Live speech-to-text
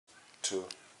2,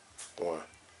 1,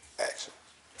 action.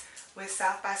 With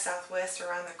South by Southwest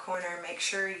around the corner, make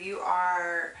sure you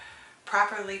are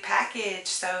properly packaged.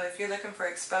 So if you're looking for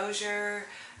exposure,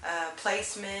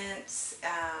 placements,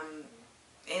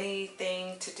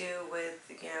 anything to do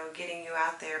with, getting you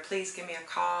out there, please give me a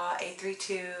call,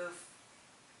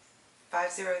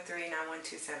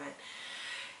 832-503-9127.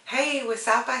 Hey, with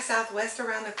South by Southwest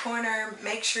around the corner,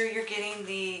 make sure you're getting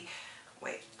the,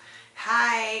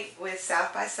 Hi, with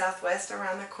South by Southwest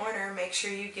around the corner, make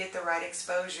sure you get the right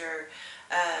exposure.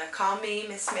 Call me,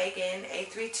 Miss Megan,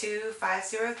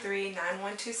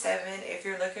 832-503-9127 if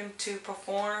you're looking to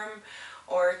perform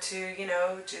or to,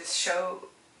 just show,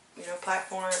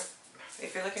 platform.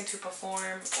 If you're looking to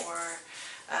perform or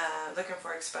looking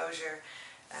for exposure,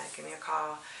 give me a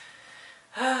call.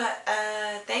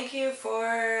 Thank you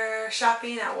for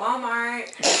shopping at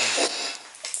Walmart.